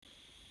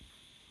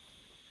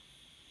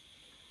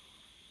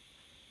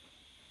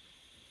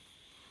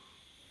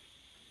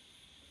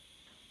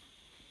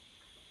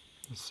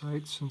The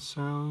sights and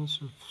sounds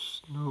of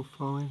snow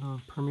falling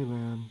on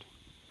Permiland.